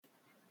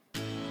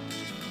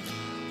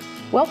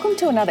Welcome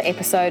to another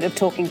episode of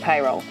Talking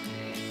Payroll.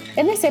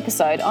 In this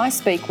episode, I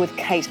speak with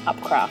Kate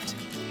Upcraft.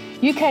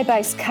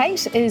 UK-based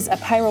Kate is a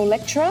payroll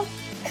lecturer,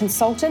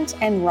 consultant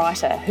and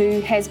writer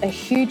who has a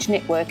huge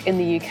network in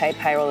the UK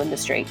payroll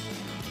industry.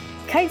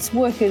 Kate's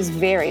work is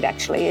varied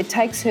actually. It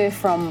takes her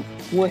from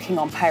working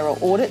on payroll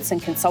audits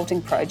and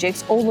consulting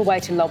projects all the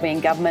way to lobbying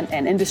government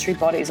and industry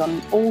bodies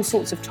on all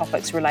sorts of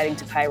topics relating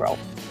to payroll.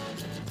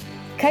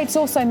 Kate's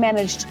also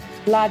managed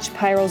large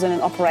payrolls in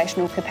an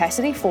operational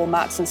capacity for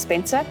Marks &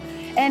 Spencer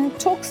and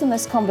talks in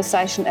this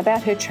conversation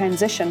about her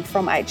transition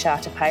from HR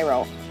to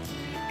payroll.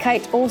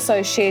 Kate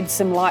also shed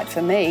some light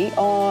for me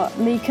on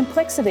the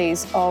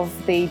complexities of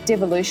the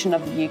devolution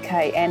of the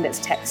UK and its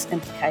tax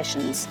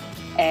implications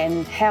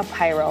and how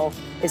payroll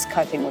is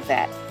coping with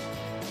that.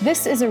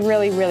 This is a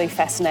really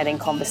fascinating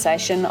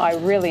conversation. I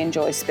really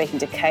enjoy speaking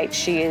to Kate.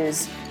 She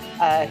is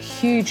a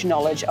huge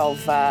knowledge of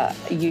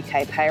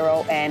UK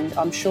payroll, and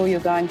I'm sure you're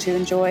going to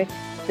enjoy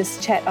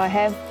this chat I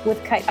have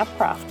with Kate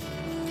Upcraft.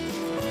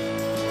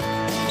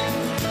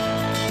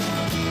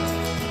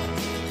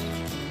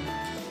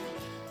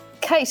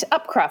 Kate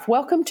Upcraft,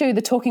 welcome to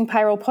the Talking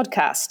Payroll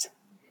podcast.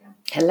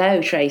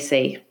 Hello,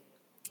 Tracy.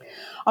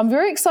 I'm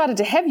very excited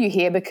to have you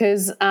here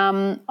because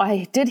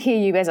I did hear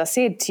you, as I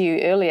said to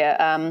you earlier,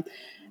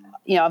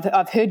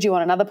 I've heard you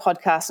on another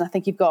podcast, and I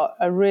think you've got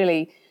a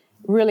really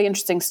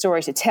interesting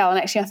story to tell. And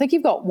actually, I think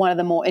you've got one of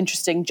the more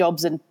interesting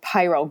jobs in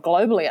payroll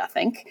globally, I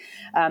think.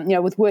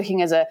 With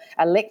working as a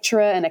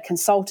lecturer and a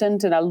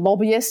consultant and a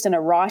lobbyist and a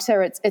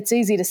writer, it's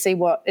easy to see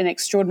what an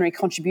extraordinary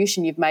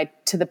contribution you've made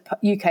to the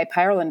UK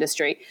payroll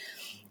industry.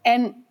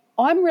 And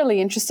I'm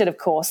really interested, of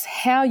course,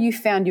 how you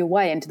found your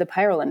way into the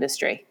payroll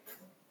industry.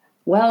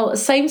 Well,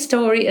 same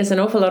story as an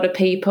awful lot of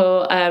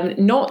people.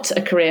 Not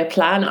a career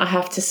plan, I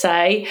have to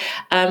say.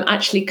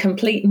 Actually,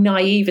 complete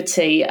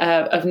naivety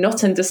of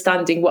not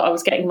understanding what I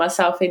was getting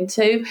myself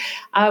into.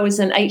 I was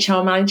an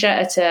HR manager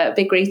at a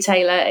big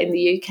retailer in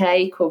the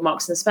UK called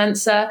Marks &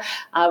 Spencer.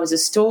 I was a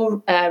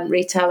store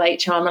retail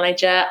HR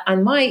manager.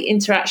 And my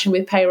interaction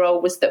with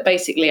payroll was that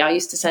basically I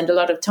used to send a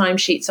lot of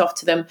timesheets off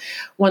to them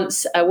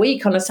once a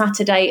week on a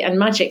Saturday, and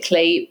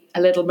magically a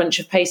little bunch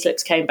of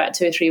payslips came back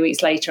 2 or 3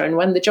 weeks later. And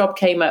when the job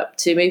came up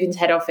to move into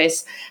head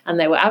office and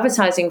they were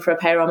advertising for a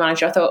payroll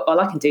manager, I thought,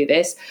 well, I can do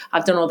this.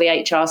 I've done all the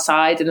HR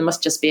side, and there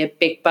must just be a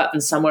big button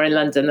somewhere in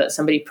London that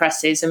somebody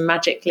presses and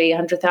magically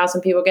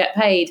 100,000 people get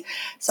paid.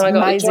 So I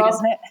got the job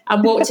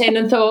and walked in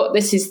and thought,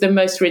 this is the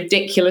most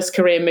ridiculous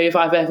career move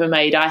I've ever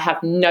made. I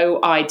have no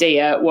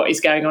idea what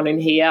is going on in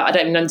here. I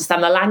don't even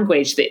understand the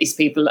language that these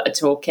people are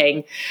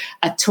talking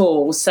at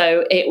all.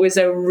 So it was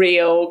a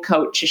real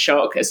culture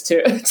shock as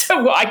to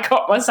what I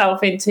got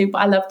myself into, but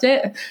I loved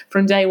it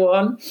from day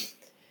one.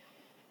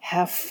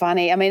 How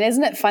funny. I mean,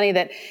 isn't it funny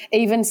that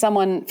even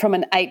someone from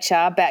an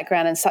HR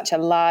background in such a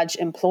large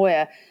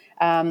employer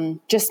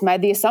just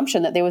made the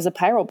assumption that there was a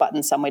payroll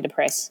button somewhere to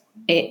press?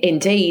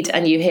 Indeed,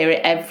 and you hear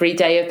it every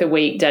day of the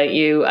week, don't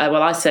you?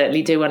 Well, I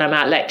certainly do when I'm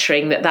out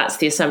lecturing, that's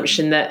the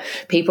assumption that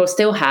people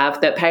still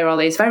have, that payroll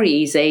is very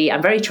easy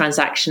and very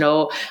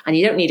transactional and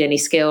you don't need any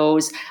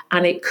skills,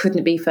 and it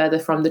couldn't be further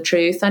from the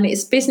truth. And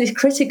it's business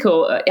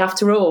critical.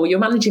 After all, you're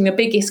managing the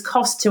biggest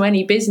cost to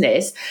any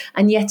business,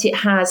 and yet it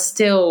has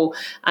still,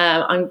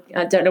 I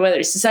don't know whether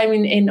it's the same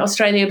in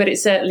Australia, but it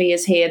certainly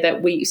is here,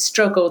 that we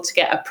struggle to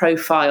get a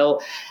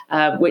profile,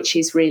 which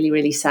is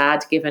really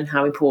sad given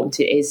how important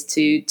it is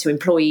to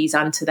employees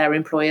and to their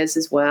employers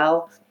as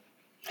well.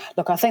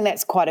 Look, I think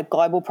that's quite a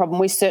global problem.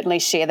 We certainly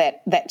share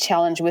that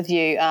challenge with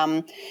you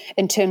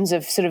in terms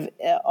of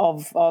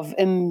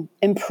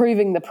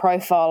improving the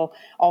profile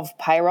of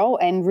payroll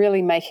and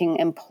really making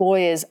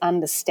employers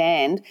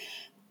understand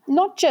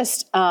not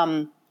just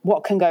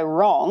what can go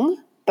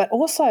wrong, but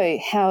also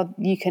how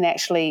you can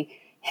actually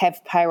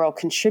have payroll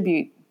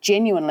contribute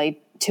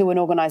genuinely to an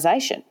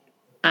organisation.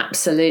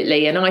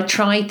 Absolutely. And I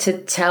try to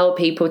tell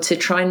people to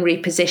try and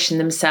reposition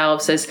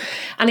themselves as,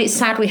 and it's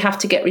sad we have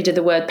to get rid of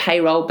the word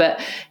payroll, but,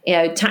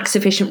 tax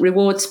efficient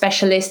reward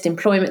specialist,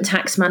 employment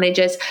tax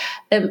managers.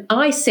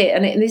 I sit,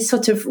 and it is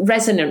sort of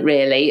resonant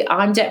really.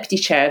 I'm deputy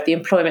chair of the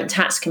Employment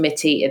Tax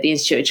Committee at the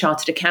Institute of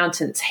Chartered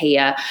Accountants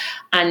here.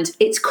 And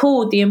it's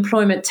called the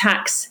Employment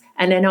Tax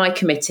and NI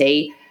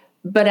Committee.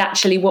 But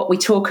actually what we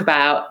talk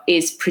about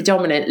is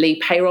predominantly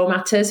payroll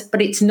matters,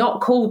 but it's not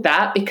called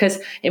that because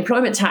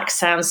employment tax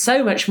sounds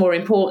so much more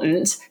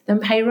important than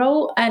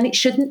payroll, and it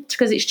shouldn't,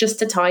 because it's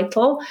just a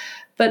title.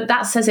 But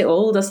that says it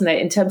all, doesn't it,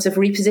 in terms of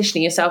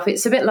repositioning yourself?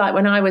 It's a bit like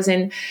when I was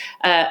in,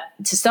 to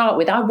start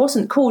with, I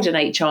wasn't called an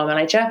HR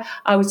manager.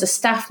 I was a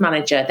staff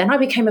manager. Then I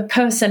became a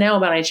personnel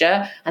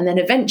manager. And then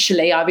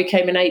eventually I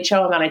became an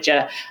HR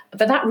manager.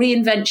 But that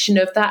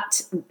reinvention of that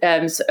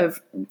sort of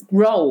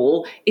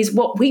role is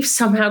what we've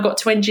somehow got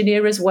to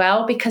engineer as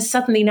well, because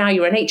suddenly now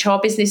you're an HR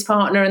business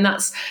partner, and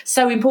that's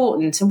so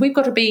important. And we've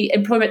got to be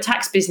employment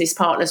tax business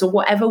partners, or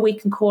whatever we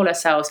can call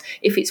ourselves,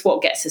 if it's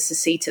what gets us a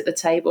seat at the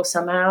table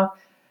somehow.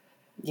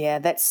 Yeah,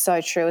 that's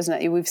so true,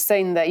 isn't it? We've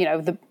seen that,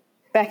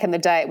 back in the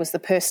day, it was the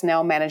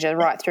personnel manager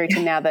right through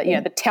to now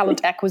the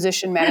talent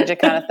acquisition manager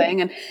kind of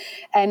thing.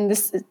 And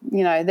this,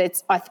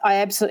 that's I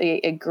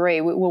absolutely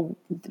agree. We'll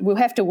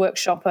have to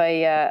workshop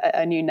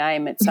a new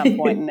name at some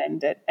point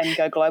and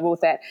go global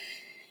with that.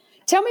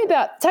 Tell me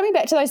back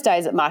to those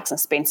days at Marks and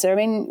Spencer. I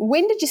mean,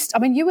 when did you?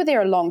 You were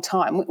there a long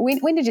time.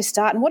 When did you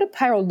start, and what did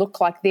payroll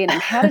look like then?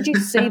 And how did you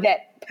see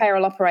that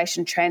payroll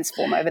operation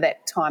transform over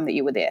that time that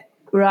you were there?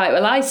 Right.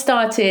 Well, I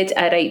started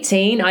at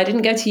 18. I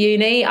didn't go to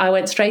uni. I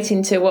went straight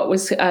into what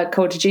was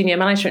called a junior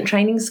management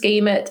training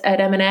scheme at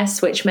M&S,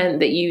 which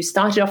meant that you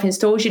started off in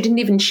stores. You didn't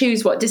even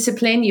choose what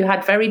discipline. You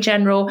had very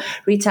general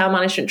retail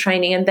management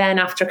training. And then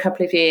after a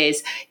couple of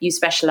years, you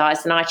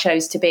specialised. And I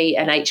chose to be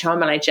an HR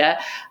manager.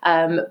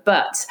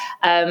 But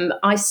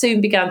I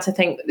soon began to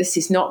think that this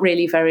is not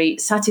really very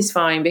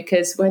satisfying,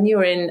 because when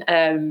you're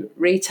in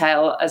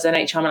retail as an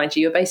HR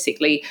manager, you're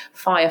basically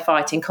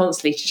firefighting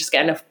constantly to just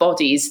get enough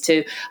bodies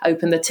to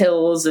open the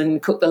tills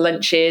and cook the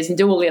lunches and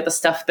do all the other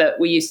stuff that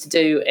we used to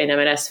do in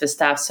M&S for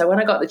staff. So when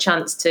I got the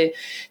chance to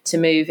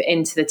move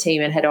into the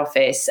team in head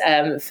office,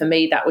 for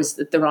me that was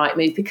the right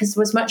move, because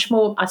there was much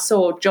more, I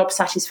saw job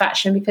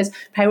satisfaction, because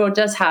payroll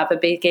does have a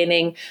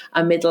beginning,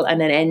 a middle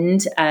and an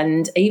end.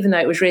 And even though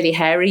it was really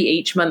hairy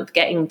each month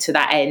getting to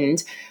that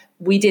end,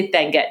 we did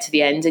then get to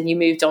the end and you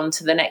moved on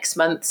to the next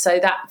month. So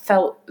that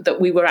felt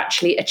that we were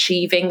actually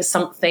achieving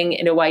something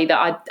in a way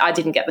that I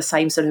didn't get the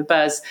same sort of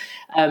buzz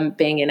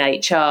being in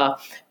HR.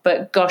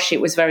 But gosh,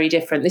 it was very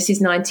different. This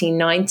is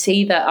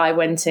 1990 that I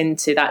went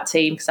into that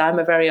team, because I'm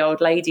a very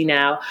old lady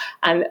now.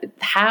 And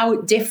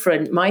how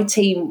different my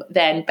team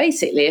then,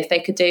 basically, if they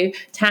could do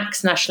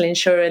tax, national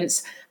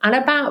insurance, and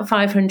about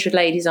 500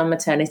 ladies on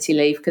maternity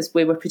leave, because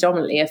we were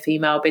predominantly a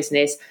female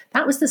business,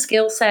 that was the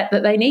skill set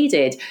that they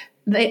needed.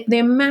 The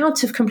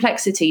amount of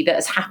complexity that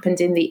has happened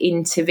in the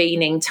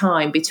intervening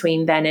time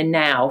between then and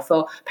now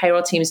for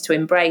payroll teams to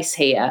embrace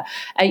here.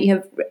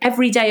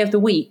 Every day of the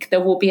week,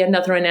 there will be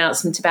another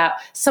announcement about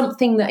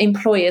something that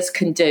employers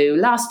can do.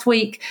 Last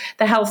week,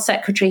 the health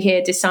secretary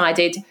here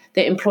decided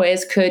that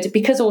employers could,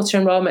 because auto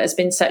enrolment has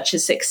been such a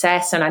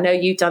success, and I know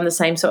you've done the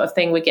same sort of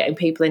thing with getting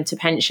people into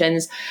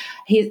pensions,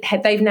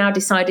 they've now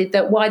decided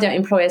that why don't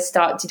employers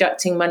start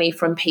deducting money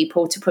from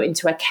people to put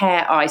into a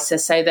care ISA,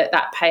 so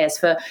that pays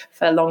for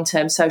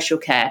long-term social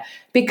care,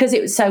 because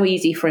it was so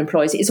easy for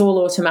employers. It's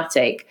all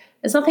automatic.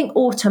 There's nothing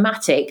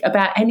automatic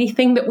about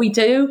anything that we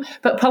do,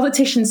 but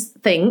politicians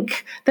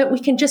think that we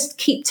can just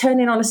keep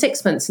turning on a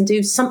sixpence and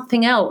do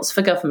something else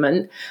for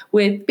government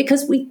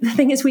because the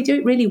thing is, we do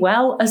it really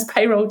well as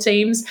payroll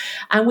teams,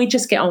 and we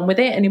just get on with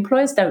it, and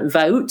employers don't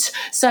vote.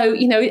 So,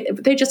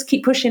 they just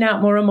keep pushing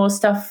out more and more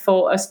stuff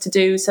for us to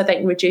do so they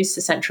can reduce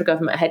the central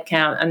government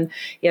headcount. And,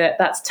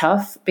 that's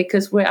tough,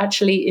 because we're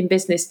actually in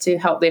business to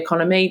help the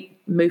economy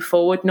move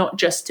forward, not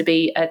just to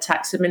be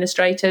tax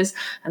administrators.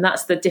 And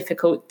that's the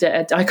difficult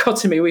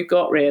dichotomy we've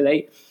got,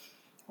 really.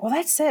 Well,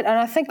 that's it. And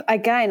I think,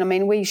 again,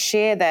 we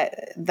share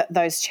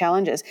those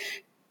challenges.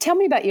 Tell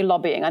me about your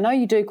lobbying. I know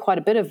you do quite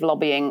a bit of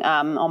lobbying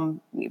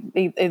on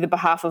either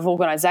behalf of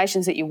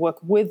organisations that you work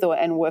with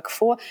and work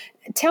for.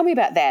 Tell me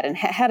about that, and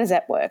how does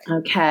that work?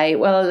 Okay,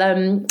 well,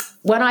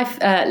 when I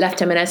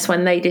left M&S,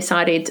 when they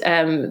decided,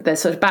 the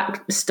sort of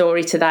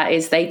backstory to that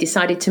is they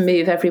decided to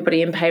move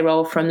everybody in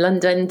payroll from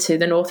London to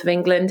the north of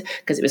England,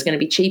 because it was going to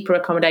be cheaper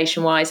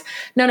accommodation-wise.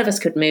 None of us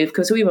could move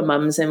because we were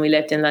mums and we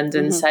lived in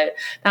London. Mm-hmm. So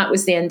that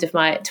was the end of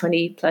my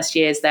 20-plus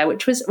years there,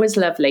 which was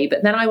lovely.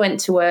 But then I went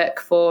to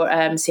work for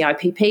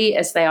CIPP,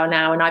 as they are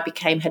now, and I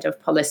became head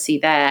of policy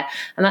there.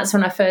 And that's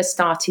when I first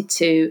started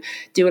to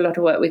do a lot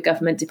of work with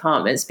government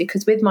departments,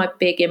 because with my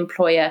big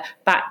employer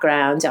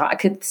background, I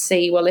could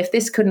see, well, if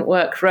this couldn't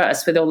work for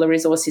us with all the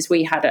resources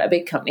we had at a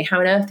big company, how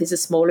on earth is a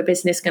smaller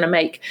business going to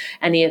make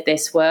any of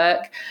this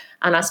work?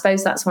 And I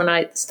suppose that's when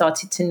I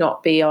started to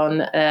not be on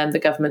the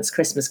government's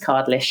Christmas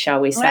card list, shall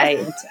we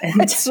say.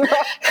 That's right.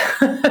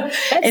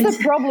 That's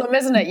the problem,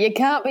 isn't it? You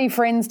can't be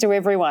friends to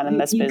everyone in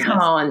this business. You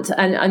can't.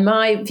 And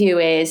my view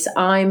is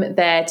I'm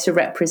there to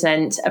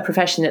represent a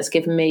profession that's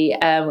given me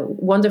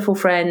wonderful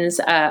friends,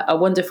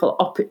 wonderful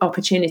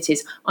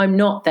opportunities. I'm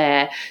not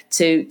there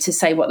to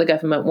say what the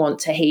government want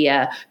to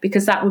hear,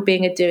 because that would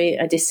be doing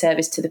a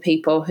disservice to the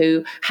people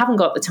who haven't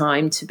got the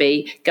time to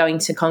be going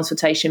to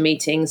consultation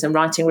meetings and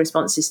writing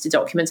responses to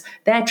documents.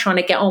 They're trying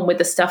to get on with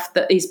the stuff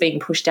that is being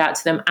pushed out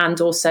to them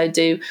and also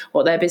do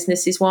what their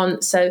businesses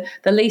want. So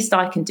the least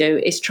I can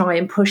do is try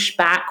and push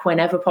back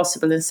whenever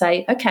possible and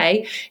say,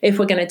 okay, if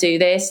we're going to do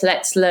this,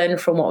 let's learn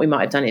from what we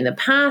might have done in the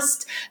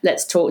past.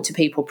 Let's talk to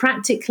people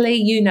practically.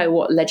 You know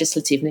what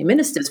legislatively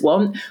ministers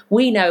want.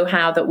 We know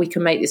how that we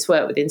can make this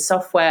work within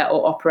software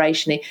or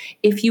operationally.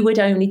 If you would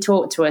only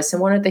talk to us.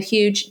 And one of the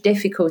huge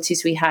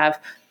difficulties we have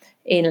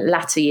in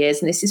latter years,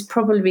 and this has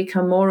probably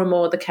become more and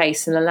more the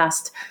case in the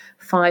last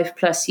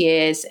 5+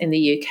 years in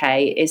the UK,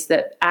 is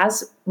that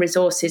as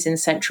resources in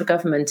central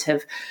government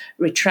have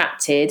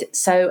retracted,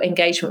 so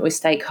engagement with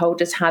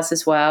stakeholders has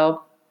as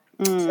well.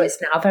 So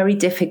it's now very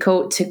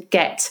difficult to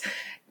get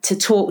to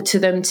talk to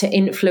them, to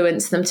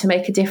influence them, to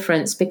make a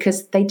difference,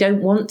 because they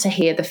don't want to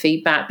hear the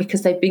feedback,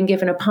 because they've been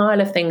given a pile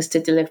of things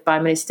to deliver by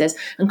ministers,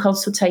 and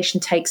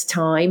consultation takes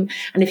time.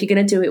 And if you're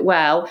going to do it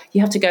well,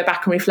 you have to go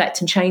back and reflect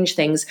and change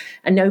things,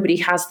 and nobody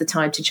has the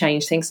time to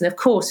change things. And of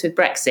course, with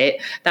Brexit,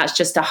 that's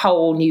just a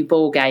whole new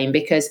ball game,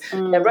 because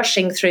they're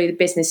rushing through the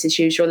business as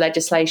usual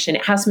legislation.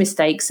 It has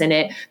mistakes in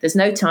it. There's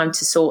no time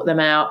to sort them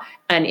out.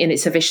 And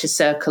it's a vicious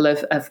circle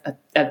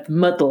of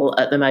muddle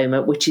at the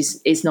moment, which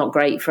is not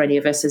great for any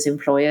of us as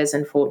employers,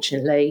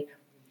 unfortunately.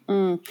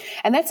 And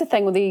that's the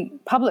thing with the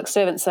public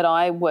servants that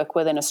I work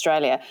with in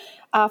Australia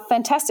are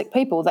fantastic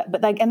people,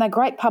 but they're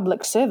great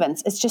public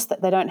servants. It's just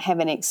that they don't have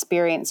any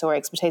experience or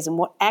expertise in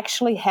what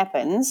actually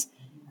happens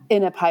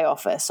in a pay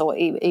office, or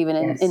even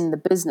in the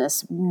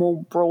business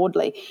more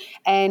broadly.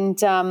 And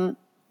so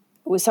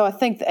I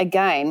think that,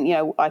 again,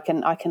 I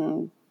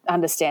can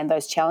understand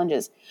those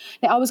challenges.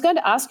 Now, I was going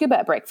to ask you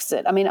about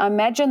Brexit. I mean, I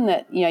imagine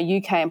that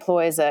UK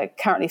employers are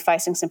currently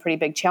facing some pretty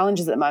big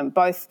challenges at the moment,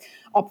 both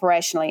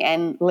operationally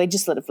and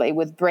legislatively,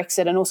 with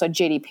Brexit, and also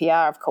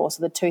GDPR, of course,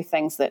 are the two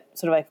things that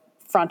sort of are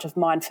front of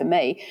mind for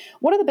me.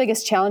 What are the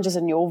biggest challenges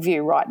in your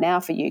view right now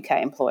for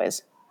UK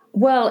employers?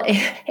 Well,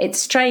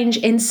 it's strange.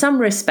 In some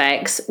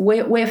respects,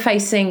 we're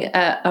facing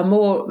a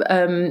more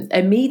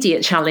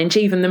immediate challenge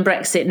even than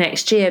Brexit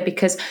next year,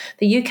 because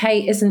the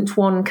UK isn't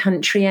one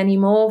country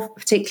anymore,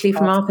 particularly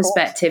from our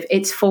perspective.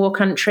 It's 4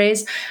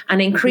 countries.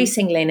 And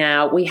increasingly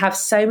now, we have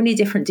so many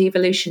different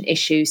devolution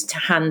issues to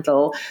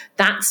handle.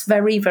 That's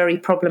very, very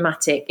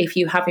problematic if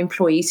you have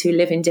employees who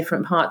live in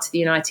different parts of the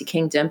United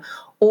Kingdom,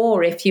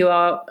 or if you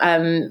are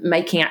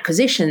making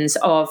acquisitions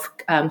of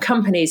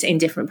companies in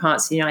different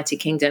parts of the United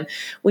Kingdom.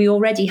 We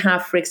already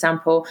have, for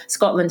example,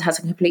 Scotland has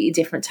a completely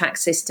different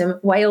tax system.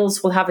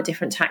 Wales will have a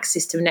different tax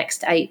system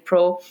next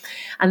April.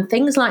 And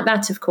things like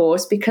that, of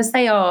course, because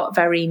they are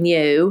very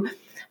new,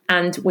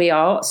 and we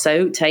are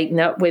so taken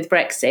up with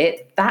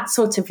Brexit, that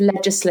sort of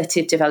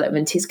legislative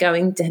development is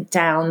going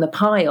down the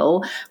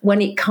pile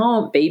when it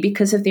can't be,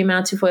 because of the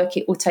amount of work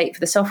it will take for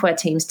the software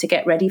teams to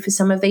get ready for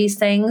some of these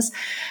things.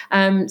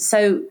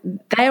 So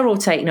they're all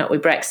taken up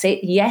with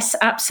Brexit. Yes,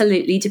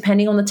 absolutely.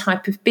 Depending on the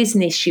type of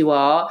business you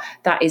are,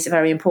 that is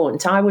very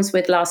important. I was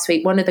with last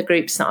week, one of the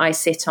groups that I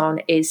sit on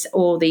is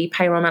all the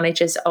payroll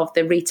managers of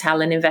the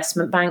retail and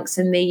investment banks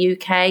in the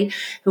UK,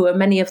 who are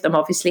many of them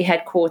obviously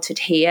headquartered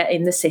here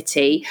in the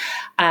city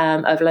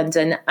of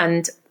London,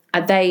 and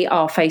they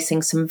are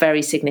facing some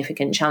very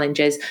significant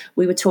challenges.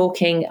 We were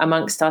talking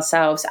amongst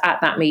ourselves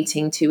at that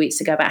meeting 2 weeks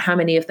ago about how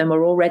many of them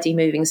are already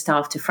moving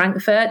staff to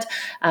Frankfurt.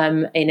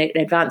 In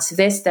advance of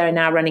this, they're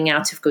now running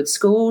out of good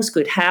schools,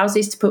 good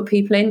houses to put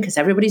people in, because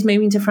everybody's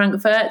moving to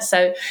Frankfurt.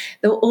 So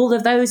all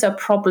of those are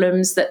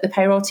problems that the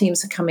payroll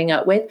teams are coming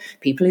up with.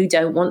 People who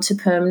don't want to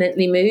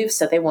permanently move,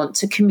 so they want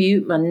to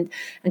commute and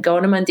go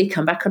on a Monday,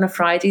 come back on a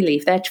Friday,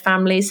 leave their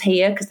families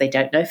here because they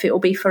don't know if it will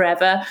be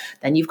forever.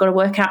 Then you've got to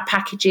work out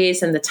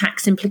packages and the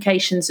tax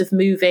implications of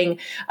moving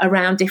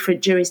around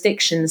different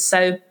jurisdictions.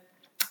 So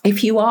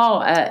if you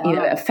are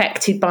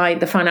affected by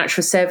the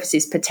financial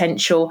services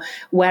potential,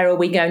 where are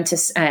we going to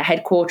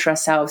headquarter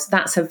ourselves?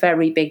 That's a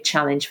very big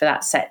challenge for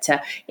that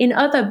sector. In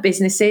other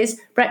businesses,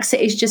 Brexit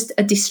is just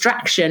a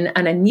distraction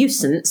and a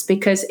nuisance,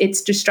 because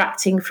it's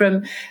distracting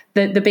from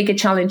the bigger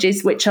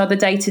challenges, which are the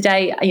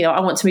day-to-day. I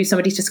want to move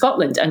somebody to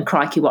Scotland, and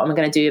crikey, what am I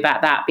going to do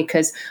about that?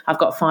 Because I've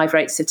got 5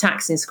 rates of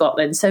tax in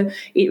Scotland. So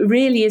it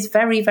really is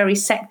very, very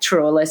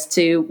sectoral as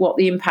to what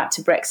the impact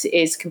of Brexit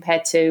is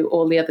compared to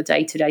all the other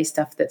day-to-day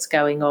stuff that's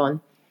going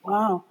on.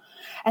 Wow.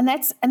 And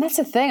that's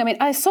the thing. I mean,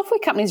 are software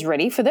companies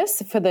ready for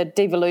this, for the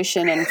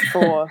devolution and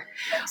for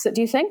Brexit,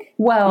 do you think?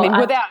 Well, I mean,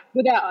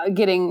 without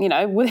getting,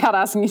 without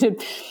asking you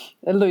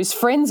to lose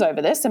friends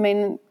over this, I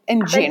mean,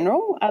 in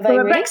general, are they ready?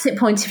 From a Brexit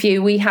point of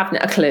view, we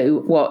haven't a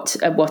clue what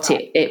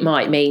it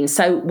might mean.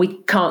 So we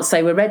can't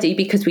say we're ready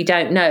because we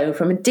don't know.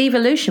 From a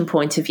devolution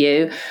point of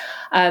view,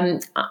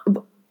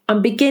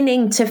 I'm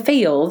beginning to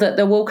feel that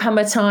there will come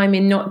a time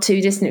in not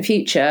too distant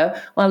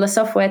future while the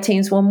software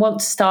teams will want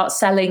to start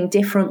selling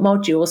different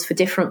modules for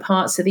different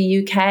parts of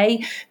the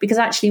UK, because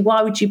actually,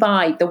 why would you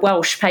buy the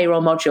Welsh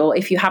payroll module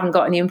if you haven't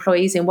got any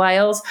employees in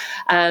Wales?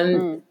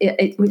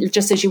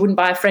 Just as you wouldn't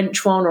buy a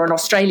French one or an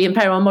Australian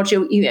payroll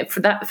module for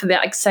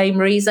that same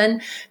reason,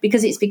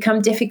 because it's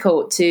become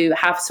difficult to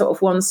have sort of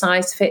one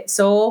size fits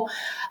all.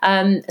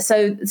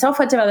 So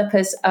software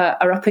developers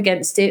are up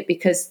against it,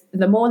 because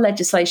the more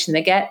legislation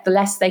they get, the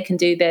less they can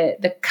do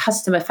the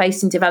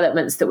customer-facing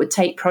developments that would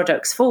take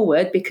products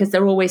forward, because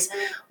they're always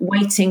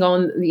waiting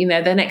on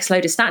the next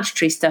load of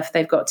statutory stuff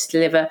they've got to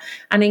deliver.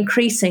 And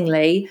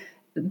increasingly,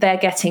 they're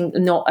getting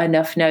not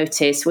enough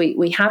notice.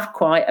 We have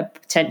quite a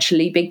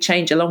potentially big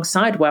change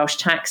alongside Welsh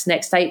tax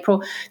next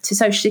April to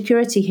Social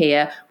Security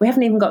here. We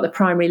haven't even got the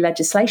primary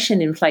legislation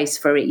in place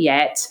for it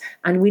yet,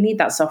 and we need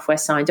that software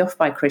signed off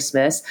by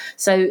Christmas.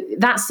 So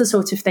that's the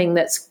sort of thing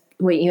that's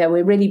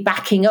we're really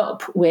backing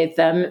up with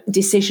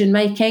decision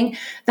making.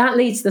 That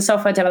leads the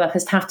software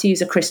developers to have to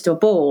use a crystal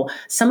ball.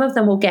 Some of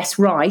them will guess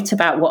right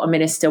about what a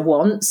minister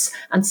wants,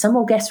 and some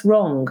will guess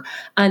wrong.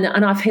 And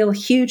I feel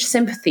huge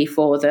sympathy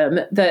for them,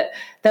 that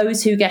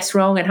those who guess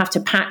wrong and have to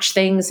patch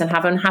things and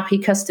have unhappy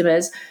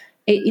customers,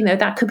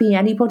 that could be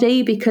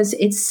anybody, because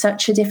it's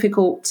such a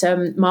difficult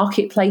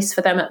marketplace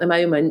for them at the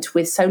moment,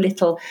 with so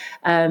little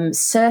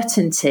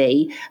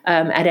certainty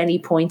at any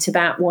point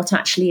about what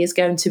actually is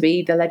going to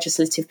be the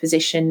legislative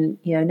position,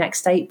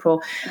 next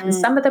April. And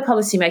some of the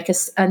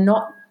policymakers are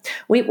not.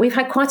 We've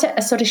had quite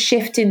a sort of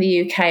shift in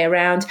the UK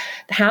around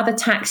how the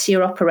tax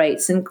year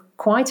operates, and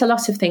quite a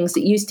lot of things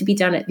that used to be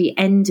done at the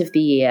end of the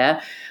year,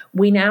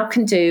 we now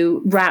can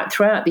do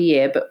throughout the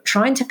year, but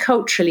trying to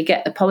culturally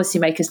get the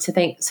policymakers to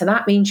think, so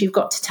that means you've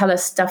got to tell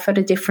us stuff at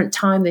a different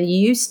time than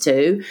you used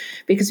to,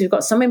 because we've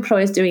got some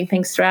employers doing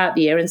things throughout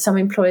the year and some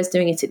employers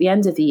doing it at the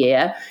end of the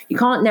year. You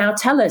can't now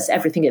tell us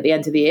everything at the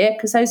end of the year,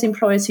 because those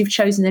employers who've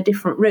chosen a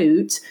different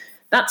route,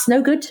 that's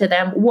no good to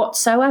them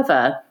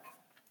whatsoever.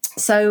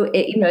 So,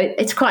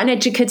 it's quite an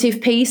educative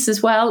piece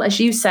as well, as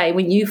you say,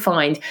 when you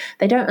find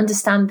they don't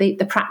understand the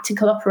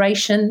practical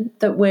operation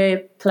that we're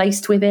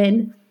placed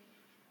within.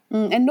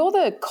 And nor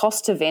the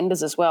cost to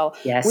vendors as well.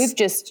 Yes. We've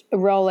just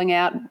rolling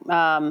out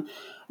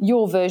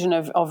your version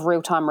of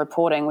real-time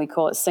reporting. We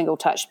call it single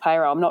touch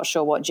payroll. I'm not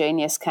sure what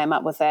genius came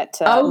up with that.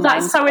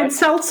 That's so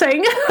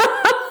insulting.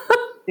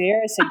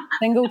 Seriously,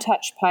 single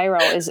touch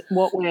payroll is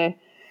what we're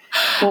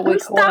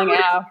calling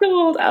our.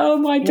 Oh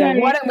my days!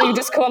 Why don't we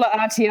just call it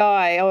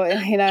RTI?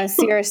 Or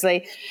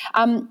seriously.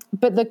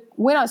 But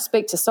when I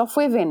speak to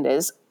software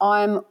vendors,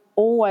 I'm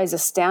always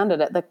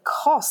astounded at the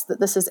cost that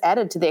this has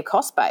added to their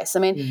cost base. I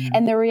mean,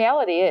 and the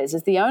reality is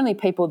the only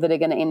people that are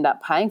going to end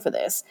up paying for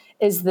this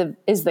is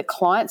the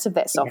clients of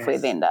that software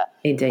vendor.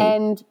 Indeed.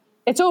 And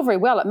it's all very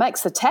well. It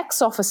makes the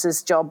tax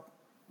officer's job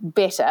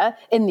better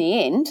in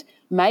the end.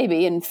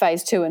 Maybe in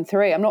phase 2 and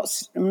 3, I'm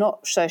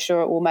not so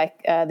sure it will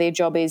make their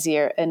job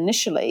easier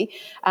initially.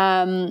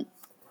 But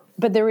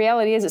the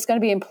reality is, it's going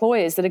to be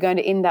employers that are going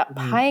to end up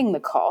paying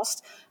the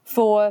cost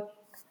for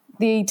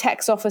the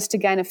tax office to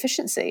gain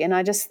efficiency. And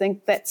I just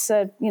think that's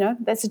a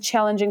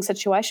challenging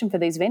situation for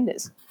these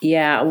vendors.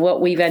 Yeah,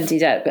 what we've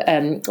ended up,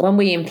 when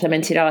we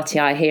implemented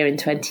RTI here in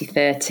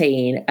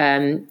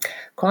 2013,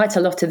 quite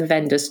a lot of the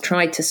vendors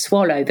tried to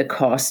swallow the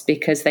cost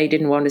because they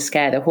didn't want to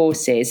scare the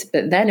horses.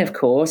 But then, of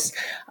course,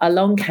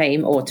 along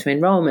came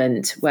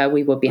auto-enrolment, where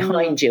we were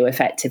behind you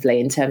effectively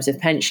in terms of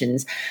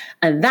pensions.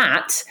 And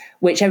that,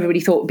 which everybody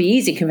thought would be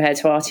easy compared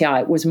to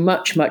RTI, was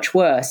much, much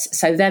worse.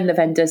 So then the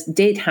vendors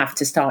did have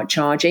to start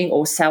charging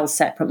or sell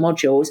separate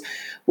modules,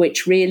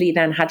 which really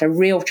then had a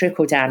real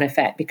trickle-down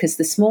effect, because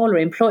the smaller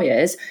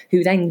employers,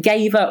 who then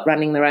gave up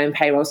running their own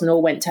payrolls and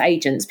all went to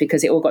agents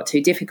because it all got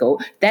too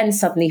difficult, then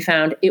suddenly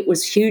found it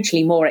was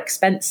hugely more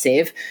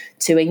expensive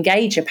to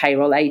engage a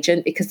payroll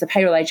agent, because the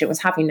payroll agent was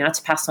having now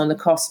to pass on the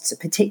costs,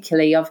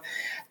 particularly of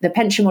the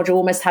pension module.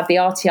 Almost had the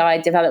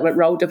RTI development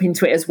rolled up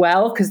into it as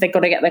well, because they've got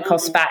to get their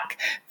costs back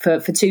for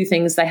two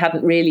things they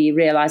hadn't really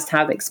realised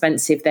how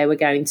expensive they were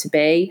going to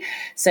be.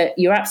 So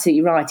you're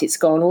absolutely right. It's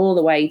gone all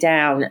the way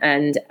down,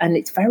 and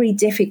it's very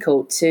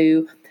difficult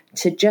to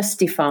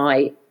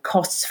justify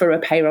costs for a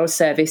payroll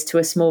service to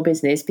a small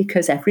business,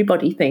 because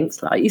everybody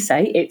thinks, like you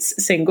say,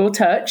 it's single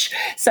touch,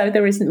 so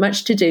there isn't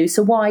much to do.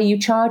 So why are you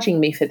charging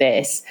me for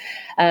this?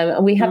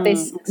 And we have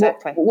this.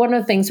 Exactly. One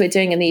of the things we're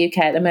doing in the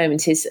UK at the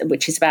moment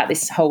which is about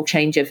this whole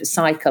change of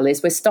cycle,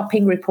 is we're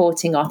stopping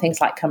reporting on things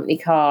like company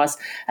cars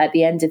at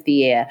the end of the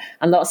year,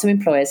 and lots of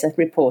employers are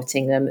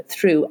reporting them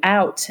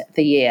throughout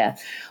the year.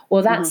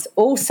 Well, that's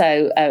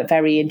also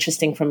very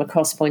interesting from a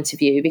cost point of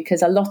view,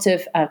 because a lot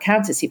of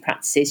accountancy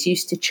practices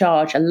used to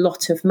charge a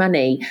lot of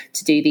money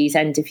to do these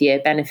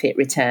end-of-year benefit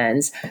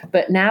returns.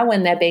 But now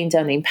when they're being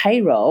done in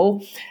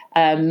payroll,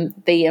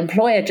 the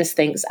employer just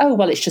thinks, oh,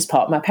 well, it's just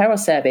part of my payroll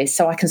service,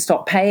 so I can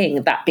stop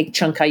paying that big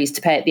chunk I used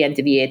to pay at the end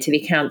of the year to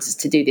the accountants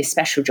to do this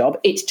special job.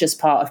 It's just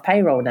part of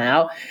payroll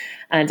now.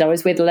 And I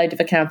was with a load of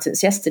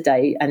accountants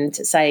yesterday and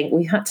saying,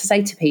 we had to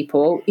say to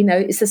people,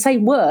 it's the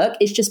same work,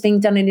 it's just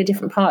being done in a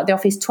different part of the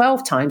office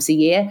 12 times a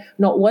year,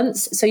 not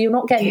once. So you're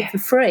not getting it for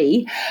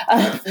free.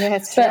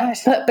 That's right.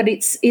 But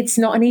it's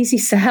not an easy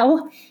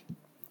sell.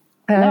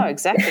 No,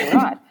 exactly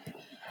right.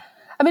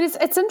 I mean,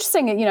 it's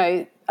interesting,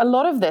 a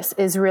lot of this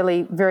is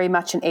really very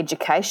much an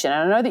education.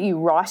 And I know that you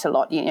write a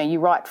lot. You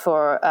write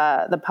for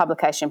the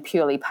publication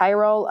Purely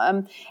Payroll.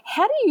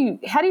 How do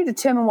you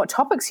determine what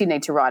topics you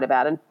need to write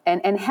about,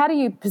 and how do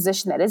you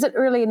position that? Is it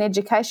really an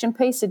education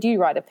piece, or do you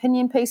write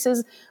opinion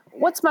pieces?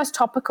 What's most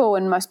topical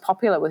and most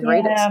popular with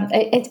readers?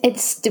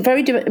 It's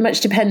very much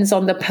depends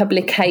on the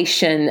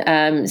publication.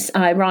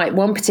 I write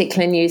one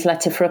particular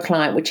newsletter for a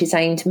client which is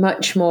aimed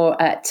much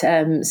more at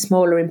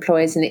smaller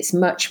employers, and it's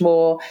much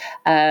more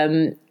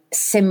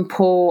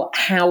simple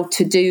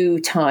how-to-do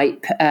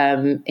type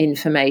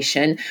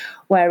information.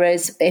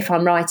 Whereas if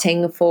I'm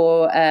writing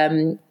for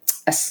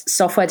a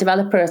software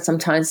developer, or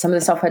sometimes some of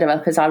the software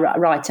developers, I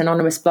write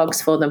anonymous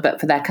blogs for them, but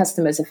for their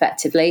customers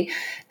effectively,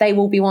 they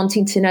will be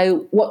wanting to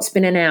know what's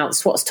been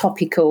announced, what's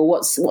topical,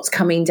 what's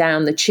coming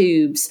down the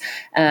tubes.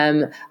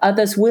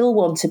 Others will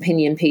want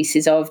opinion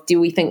pieces of, do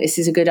we think this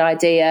is a good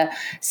idea?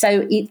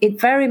 So it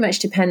very much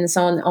depends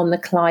on the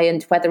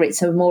client, whether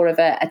it's more of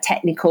a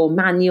technical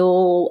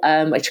manual,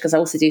 which, because I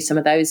also do some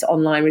of those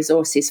online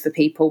resources for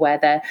people where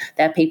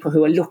they're people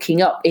who are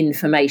looking up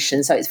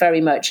information. So it's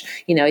very much,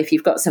 if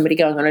you've got somebody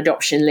going on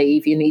adoption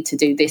leave, you need to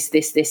do this,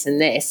 and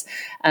this,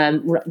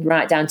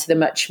 right down to the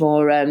much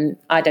more,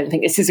 I don't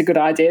think this is a good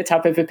idea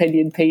type of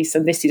opinion piece,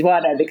 and this is why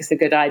I don't think it's a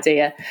good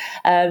idea.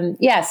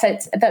 So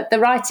the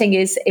writing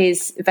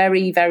is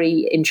very,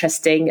 very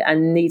interesting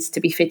and needs to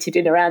be fitted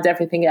in around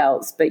everything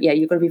else. But yeah,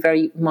 you've got to be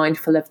very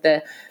mindful of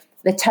the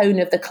tone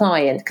of the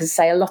client, because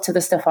say a lot of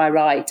the stuff I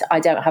write, I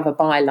don't have a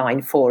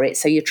byline for it.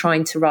 So you're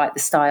trying to write the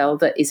style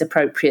that is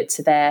appropriate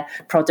to their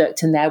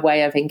product and their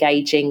way of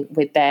engaging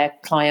with their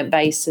client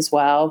base as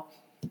well.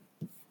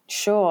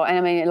 Sure. And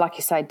I mean, like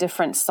you say,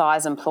 different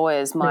size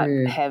employers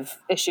might have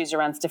issues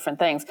around different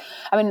things.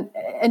 I mean,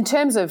 in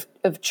terms of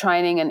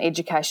training and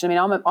education,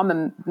 I mean, I'm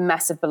a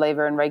massive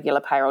believer in regular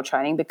payroll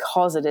training,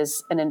 because it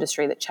is an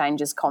industry that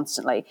changes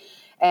constantly.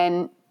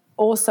 And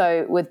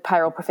also with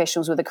payroll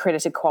professionals with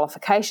accredited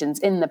qualifications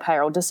in the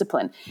payroll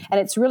discipline. And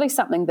it's really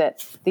something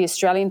that the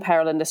Australian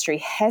payroll industry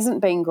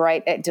hasn't been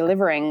great at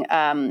delivering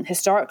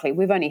historically.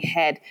 We've only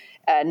had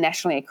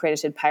nationally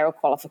accredited payroll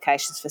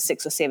qualifications for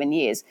 6 or 7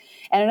 years.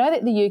 And I know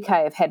that the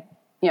UK have had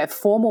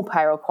formal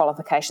payroll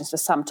qualifications for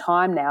some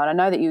time now, and I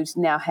know that you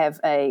now have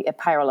a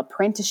payroll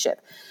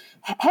apprenticeship.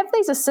 Have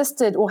these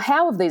assisted, or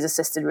how have these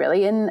assisted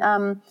really in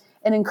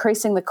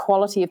increasing the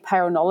quality of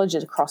payroll knowledge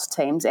across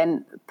teams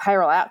and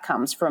payroll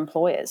outcomes for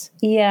employers?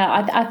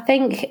 Yeah, I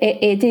think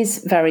it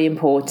is very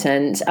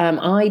important.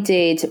 I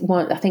did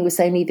one, I think it was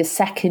only the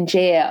second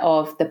year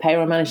of the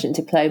payroll management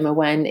diploma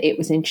when it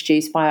was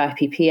introduced by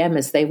IPPM,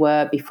 as they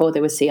were before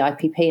there was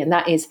CIPP. And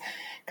that is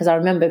because I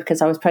remember,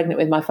 because I was pregnant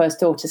with my first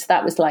daughter, so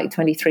that was like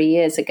 23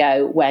 years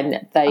ago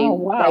when they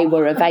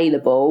were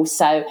available.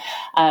 So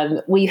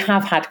we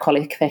have had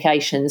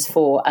qualifications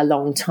for a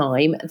long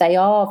time. They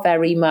are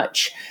very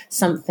much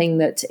something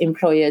that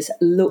employers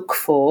look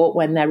for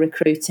when they're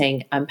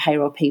recruiting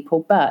payroll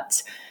people,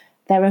 but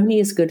they're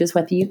only as good as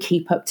whether you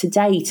keep up to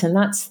date. And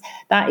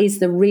that is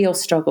the real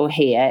struggle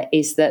here,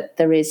 is that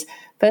there is,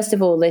 first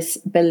of all, this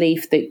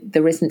belief that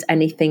there isn't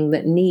anything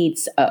that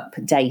needs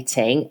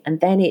updating. And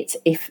then it's,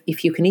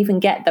 if you can even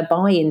get the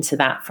buy-in to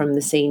that from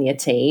the senior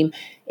team,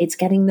 it's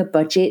getting the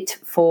budget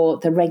for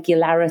the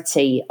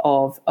regularity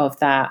of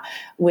that.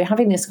 We're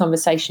having this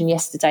conversation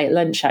yesterday at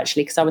lunch,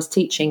 actually, because I was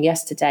teaching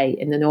yesterday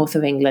in the north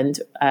of England,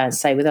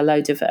 say with a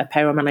load of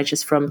payroll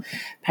managers from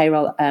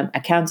payroll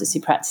accountancy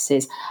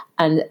practices.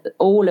 And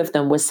all of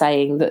them were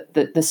saying that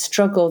the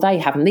struggle they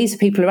have, and these are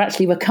people who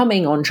actually were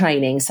coming on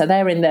training, so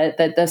they're in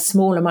the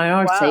smaller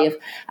minority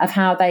of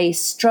how they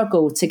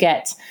struggle to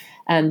get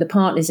the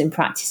partners in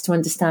practice to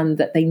understand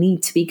that they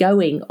need to be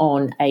going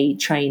on a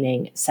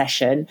training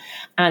session,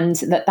 and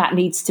that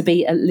needs to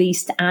be at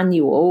least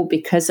annual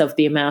because of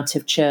the amount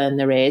of churn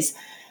there is.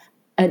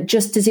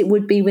 Just as it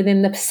would be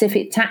within the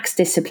Pacific tax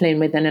discipline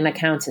within an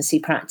accountancy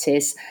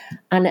practice.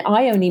 And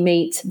I only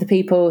meet the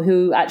people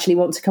who actually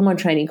want to come on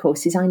training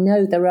courses. I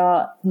know there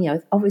are,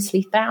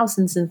 obviously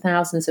thousands and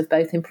thousands of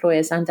both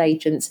employers and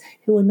agents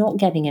who are not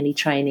getting any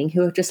training,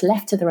 who are just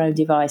left to their own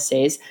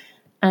devices.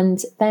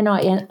 And then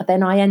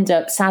I end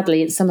up,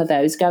 sadly, at some of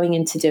those going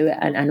in to do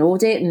an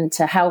audit and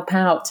to help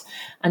out,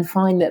 and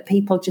find that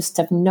people just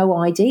have no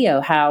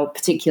idea how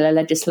particular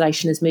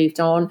legislation has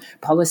moved on.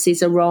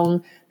 Policies are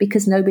wrong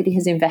because nobody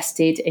has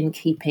invested in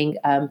keeping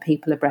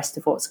people abreast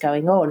of what's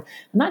going on.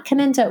 And that can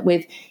end up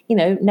with,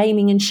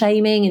 naming and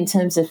shaming in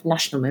terms of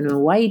national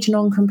minimum wage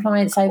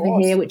non-compliance over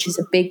here, which is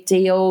a big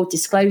deal,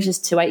 disclosures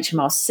to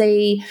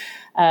HMRC,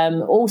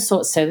 all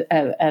sorts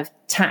of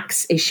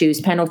tax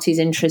issues, penalties,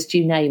 interest,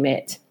 you name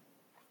it.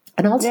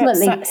 And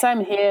ultimately,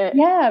 same here.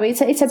 Yeah,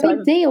 it's a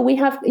big deal. We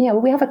have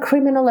a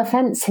criminal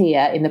offence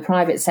here in the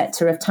private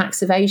sector of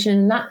tax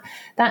evasion,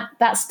 and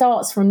that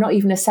starts from not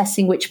even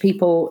assessing which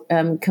people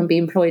can be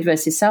employed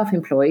versus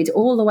self-employed,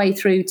 all the way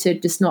through to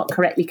just not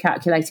correctly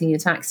calculating your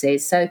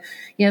taxes. So,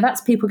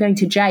 that's people going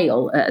to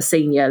jail at a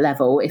senior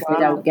level if they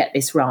don't get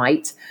this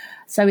right.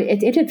 So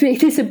it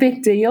is a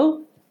big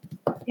deal.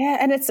 Yeah,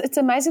 and it's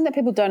amazing that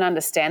people don't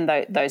understand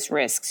those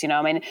risks.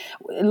 I mean,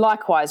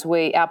 likewise,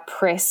 our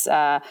press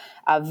are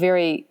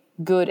very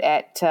good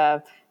at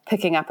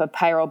picking up a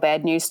payroll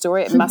bad news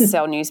story. It must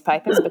sell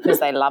newspapers because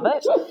they love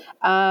it,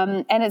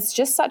 and it's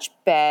just such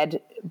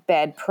bad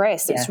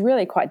press. It's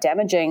really quite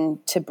damaging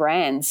to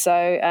brands.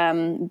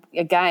 So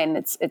again,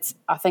 it's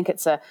I think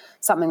it's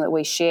something that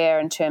we share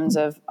in terms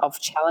of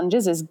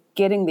challenges, is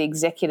getting the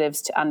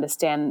executives to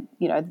understand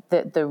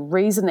the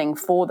reasoning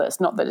for this,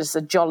 not that it's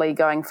a jolly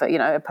going for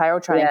a payroll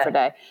training for a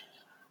day.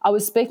 I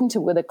was speaking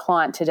with a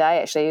client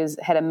today, actually, who's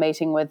had a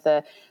meeting with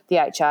the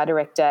HR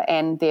director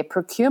and their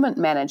procurement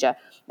manager.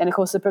 And, of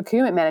course, the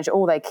procurement manager,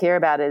 all they care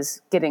about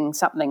is getting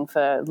something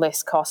for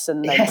less costs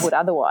than they would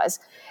otherwise.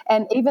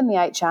 And even the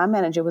HR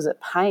manager was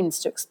at pains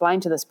to explain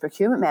to this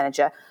procurement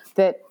manager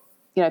that,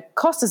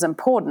 cost is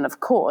important, of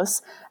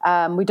course.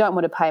 We don't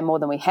want to pay more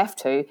than we have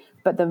to.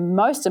 But the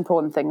most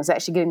important thing is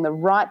actually getting the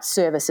right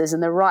services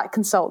and the right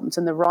consultants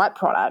and the right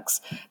products,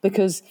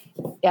 because,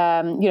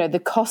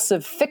 the costs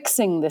of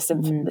fixing this,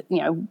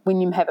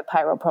 when you have a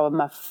payroll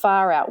problem, are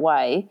far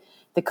outweigh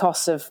the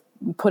costs of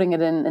putting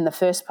it in the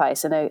first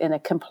place in a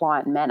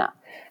compliant manner.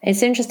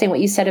 It's interesting what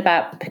you said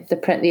about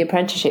the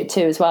apprenticeship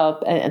too as well,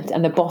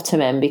 and the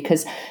bottom end,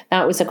 because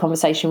that was a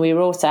conversation we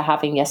were also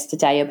having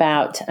yesterday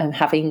about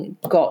having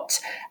got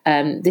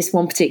this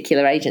one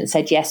particular agent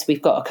said, yes,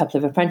 we've got a couple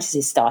of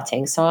apprentices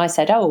starting. So I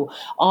said, oh,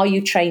 are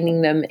you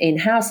training them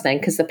in-house then?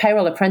 Because the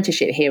payroll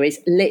apprenticeship here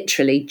is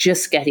literally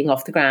just getting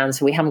off the ground.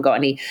 So we haven't got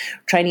any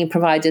training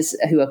providers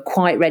who are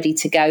quite ready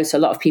to go. So a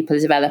lot of people are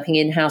developing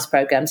in-house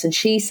programs. And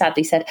she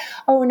sadly said,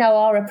 oh no,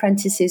 our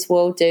apprentices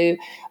will do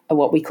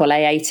what we call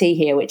AAT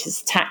here, which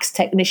is tax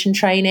technician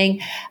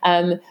training,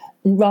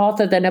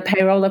 rather than a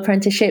payroll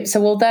apprenticeship.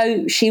 So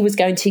although she was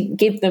going to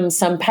give them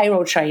some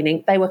payroll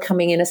training, they were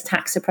coming in as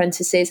tax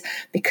apprentices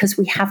because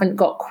we haven't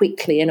got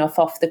quickly enough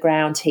off the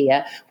ground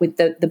here with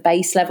the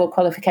base level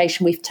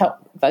qualification. We've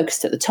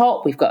focused at the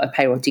top. We've got a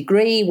payroll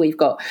degree. We've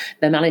got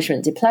the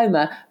management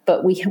diploma,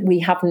 but we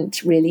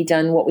haven't really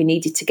done what we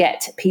needed to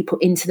get people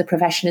into the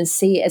profession and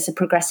see it as a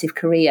progressive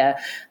career.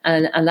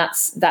 And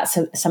that's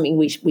something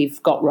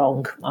we've got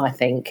wrong, I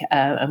think,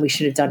 and we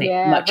should have done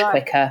it much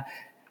quicker.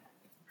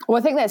 Well,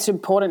 I think that's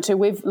important too.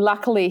 We've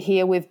both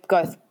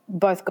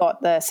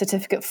got the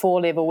Certificate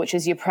 4 level, which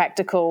is your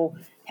practical,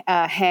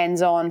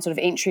 hands-on sort of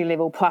entry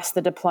level, plus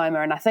the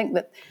diploma. And I think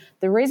that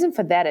the reason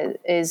for that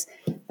is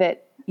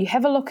that you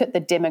have a look at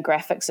the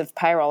demographics of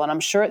payroll, and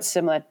I'm sure it's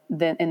similar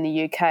in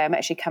the UK. I'm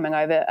actually coming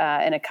over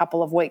in a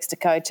couple of weeks to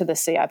go to the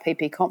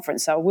CIPP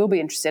conference, so I will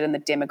be interested in the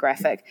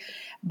demographic.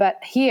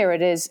 But here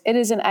it is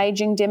an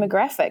ageing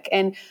demographic,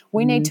 and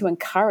we need to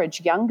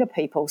encourage younger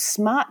people,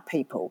 smart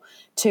people,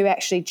 to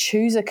actually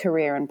choose a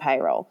career in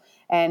payroll.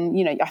 And,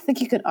 I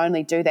think you can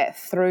only do that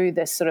through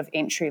this sort of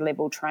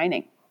entry-level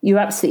training. You're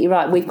absolutely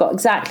right. We've got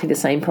exactly the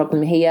same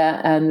problem here.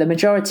 The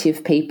majority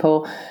of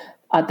people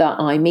that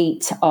I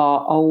meet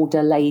are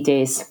older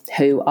ladies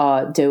who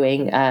are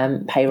doing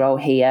payroll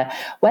here,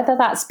 whether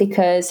that's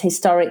because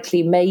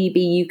historically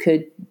maybe you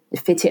could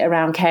fit it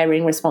around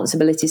caring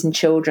responsibilities and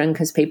children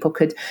because people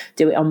could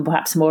do it on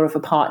perhaps more of a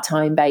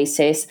part-time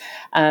basis.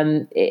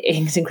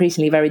 It's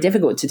increasingly very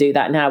difficult to do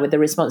that now with the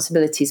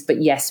responsibilities.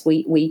 But yes,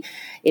 we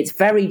it's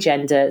very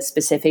gender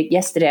specific.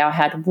 Yesterday I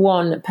had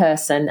one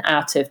person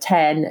out of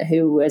 10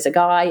 who was a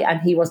guy,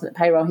 and he wasn't at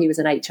payroll. He was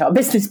an HR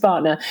business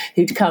partner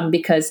who'd come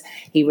because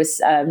he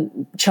was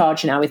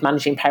charged now with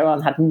managing payroll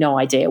and had no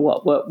idea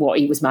what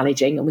he was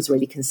managing and was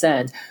really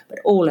concerned. But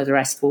all of the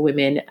rest were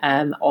women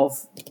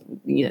of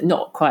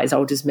not quite as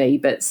old as me,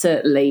 but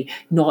certainly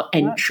not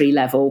entry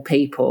level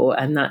people,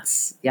 and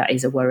that's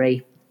is a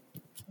worry.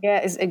 Yeah,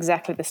 it's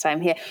exactly the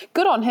same here.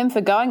 Good on him for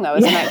going though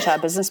as an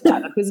HR business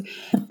partner, because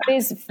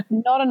there's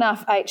not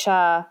enough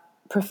HR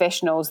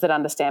professionals that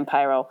understand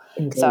payroll.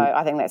 Indeed. So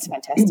I think that's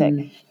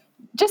fantastic.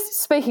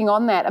 Just speaking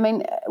on that, I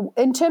mean,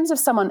 in terms of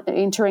someone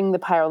entering the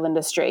payroll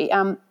industry,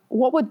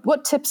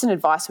 what tips and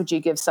advice would you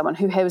give someone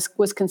who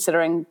was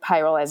considering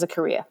payroll as a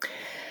career?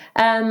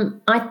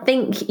 I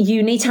think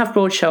you need to have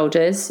broad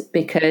shoulders,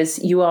 because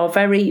you are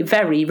very,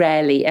 very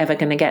rarely ever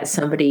going to get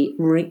somebody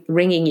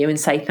ringing you and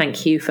say,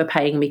 thank you for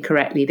paying me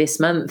correctly this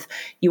month.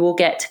 You will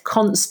get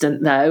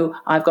constant, though,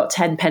 I've got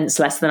 10 pence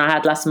less than I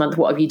had last month.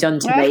 What have you done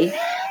to me?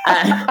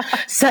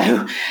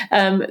 So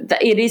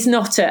it is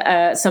not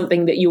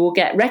something that you will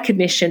get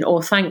recognition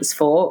or thanks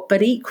for,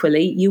 but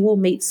equally you will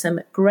meet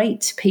some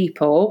great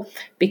people,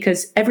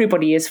 because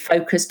everybody is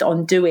focused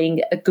on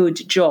doing a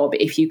good job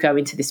if you go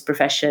into this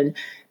profession,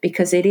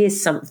 because it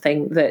is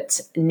something that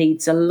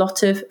needs a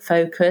lot of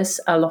focus,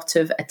 a lot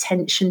of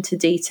attention to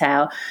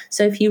detail.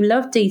 So if you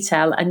love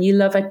detail and you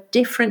love a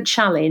different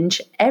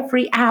challenge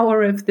every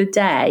hour of the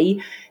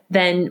day,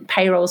 then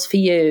payroll's for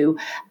you.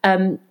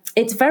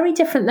 It's very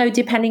different, though,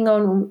 depending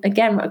on,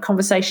 again, a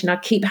conversation I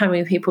keep having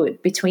with people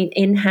between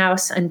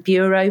in-house and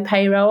bureau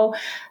payroll.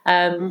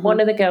 One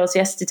of the girls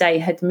yesterday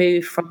had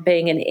moved from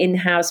being an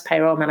in-house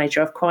payroll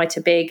manager of quite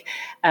a big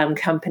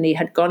company,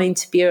 had gone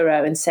into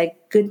bureau and said,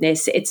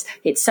 goodness, it's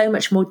so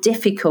much more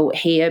difficult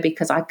here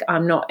because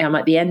I'm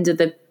at the end of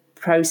the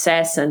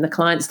process and the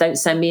clients don't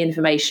send me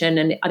information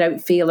and I don't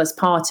feel as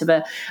part of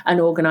an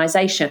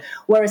organisation.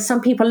 Whereas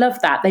some people love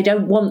that. They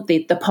don't want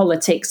the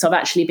politics of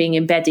actually being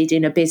embedded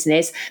in a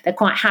business. They're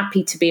quite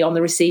happy to be on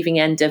the receiving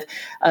end of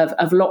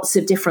lots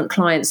of different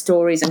client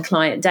stories and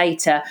client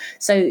data.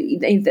 So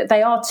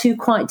they are two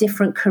quite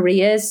different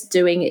careers,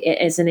 doing it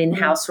as an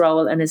in-house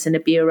role and as in a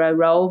bureau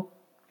role.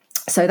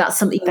 So that's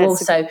something you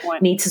also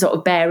need to sort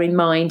of bear in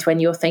mind when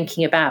you're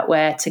thinking about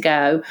where to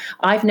go.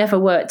 I've never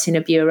worked in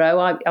a bureau.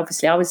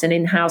 I was an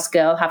in-house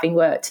girl, having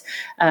worked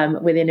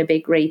within a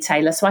big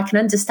retailer. So I can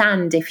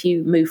understand if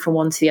you move from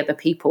one to the other.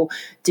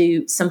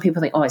 Some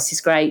people think, oh, this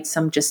is great.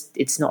 Some just,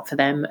 it's not for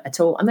them at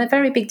all. And there's a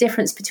very big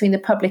difference between the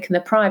public and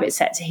the private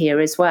sector here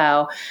as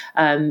well,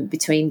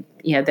 between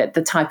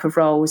the type of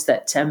roles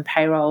that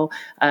payroll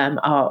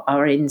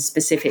are in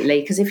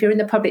specifically. Because if you're in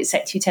the public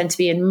sector, you tend to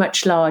be in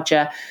much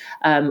larger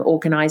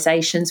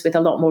organisations with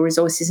a lot more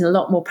resources and a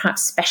lot more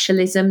perhaps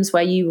specialisms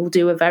where you will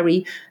do a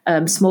very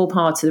small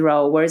part of the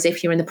role. Whereas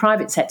if you're in the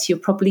private sector, you're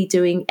probably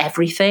doing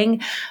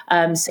everything.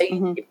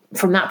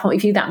 From that point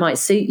of view, that might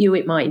suit you,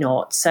 it might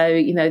not.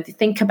 So,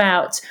 think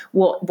about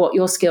what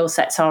your skill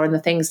sets are and the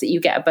things that you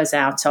get a buzz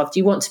out of. Do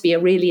you want to be a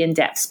really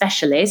in-depth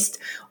specialist,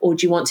 or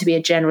do you want to be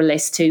a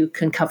generalist who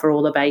can cover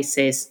all the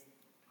bases?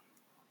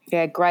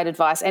 Yeah, great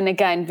advice. And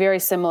again, very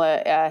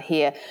similar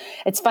here.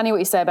 It's funny what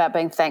you say about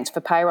being thanked for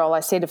payroll.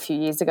 I said a few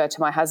years ago to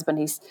my husband,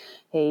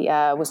 he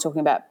was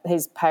talking about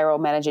his payroll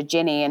manager,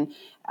 Jenny, and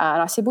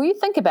I said, well, you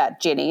think about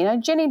Jenny.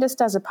 Jenny just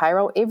does a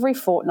payroll every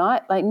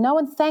fortnight. Like, no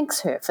one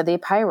thanks her for their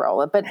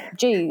payroll. But,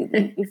 gee,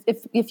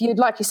 if you'd,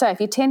 like you say, if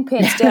you're 10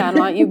 pence down,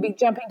 like, you'd be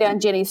jumping down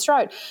Jenny's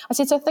throat. I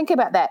said, so think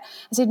about that.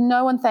 I said,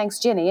 no one thanks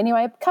Jenny.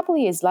 Anyway, a couple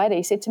of years later,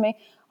 he said to me,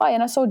 oh,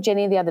 and I saw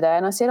Jenny the other day,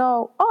 and I said,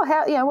 how,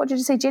 what did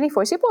you see Jenny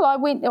for? He said, well,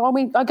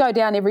 I go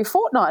down every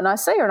fortnight and I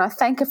see her and I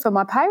thank her for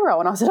my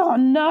payroll. And I said, oh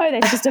no,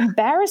 that's just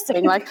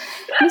embarrassing. And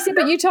he said,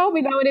 but you told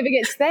me no one ever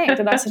gets thanked.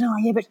 And I said, oh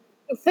yeah, but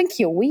I think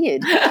you're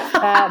weird.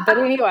 But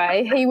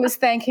anyway, he was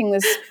thanking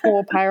this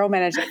poor payroll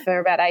manager for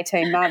about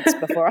 18 months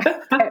before I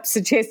perhaps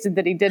suggested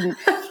that he didn't.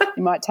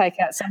 You might take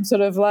out some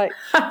sort of so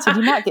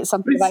you might get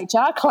some sort of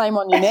HR claim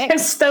on your neck.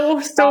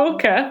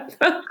 Stalker.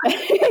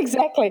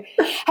 Exactly.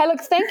 Hey,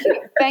 look,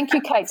 thank you,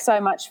 Kate, so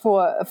much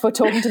for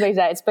talking to me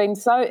today. It's been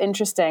so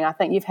interesting. I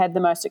think you've had the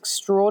most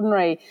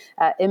extraordinary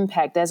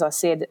impact, as I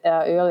said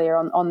earlier,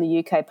 on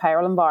the UK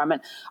payroll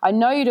environment. I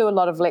know you do a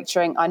lot of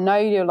lecturing. I know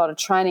you do a lot of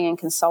training and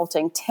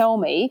consulting.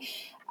 Tell me,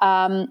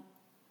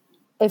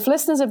 if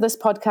listeners of this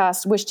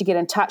podcast wish to get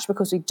in touch,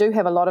 because we do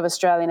have a lot of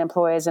Australian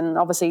employers and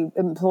obviously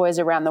employers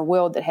around the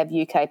world that have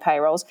UK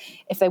payrolls,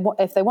 if they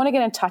want to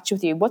get in touch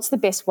with you, what's the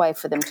best way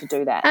for them to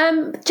do that?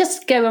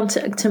 Just go on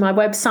to my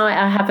website.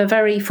 I have a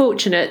very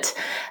fortunate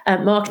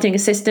marketing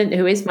assistant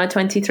who is my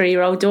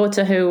 23-year-old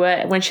daughter, who,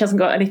 when she hasn't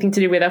got anything to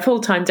do with her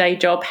full-time day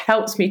job,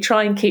 helps me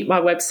try and keep my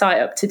website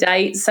up to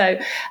date. So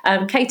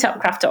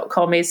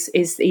kateupcraft.com is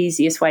the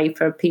easiest way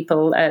for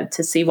people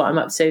to see what I'm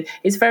up to.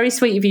 It's very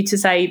sweet of you to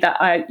say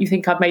that you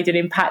think I've made an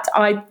impact.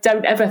 I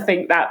don't ever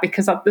think that,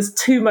 because there's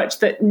too much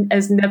that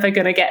is never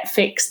going to get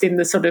fixed in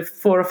the sort of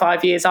 4 or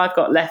 5 years I've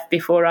got left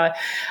before I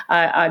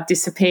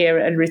disappear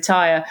and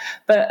retire.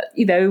 But,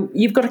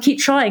 you've got to keep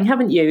trying,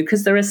 haven't you?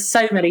 Because there are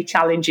so many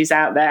challenges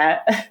out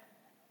there.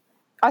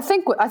 I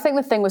think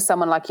the thing with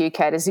someone like you,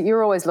 Kate, is that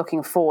you're always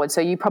looking forward. So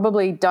you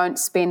probably don't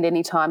spend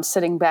any time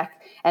sitting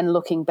back and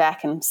looking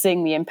back and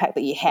seeing the impact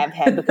that you have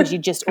had, because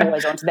you're just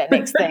always on to that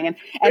next thing. And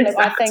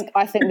exactly.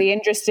 I think the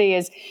industry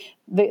is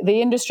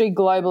the industry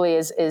globally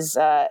is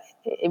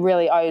it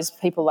really owes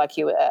people like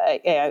you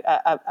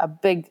a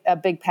big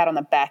pat on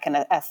the back and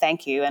a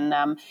thank you.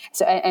 And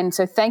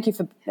so thank you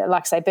for,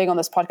 like I say, being on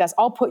this podcast.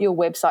 I'll put your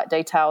website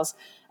details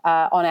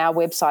on our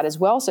website as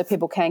well, so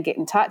people can get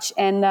in touch.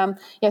 And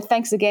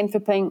thanks again for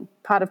being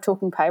part of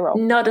Talking Payroll.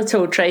 Not at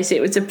all, Tracy.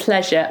 It was a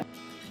pleasure.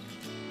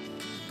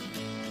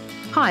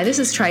 Hi, this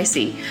is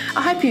Tracy.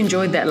 I hope you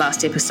enjoyed that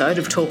last episode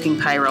of Talking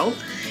Payroll.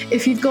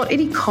 If you've got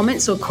any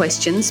comments or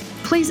questions,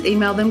 please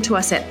email them to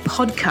us at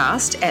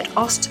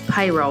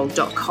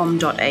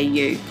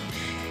podcast@ostpayroll.com.au.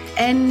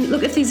 And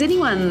look, if there's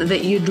anyone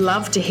that you'd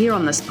love to hear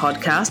on this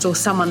podcast, or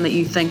someone that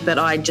you think that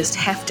I just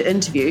have to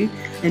interview,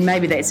 and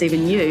maybe that's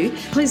even you,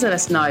 please let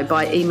us know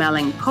by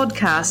emailing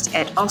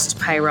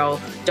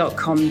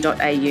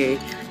podcast@ostpayroll.com.au.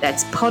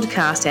 That's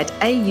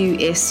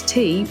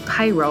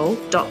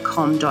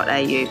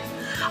podcast@austpayroll.com.au.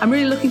 I'm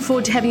really looking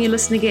forward to having you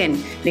listen again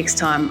next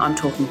time I'm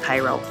Talking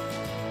Payroll.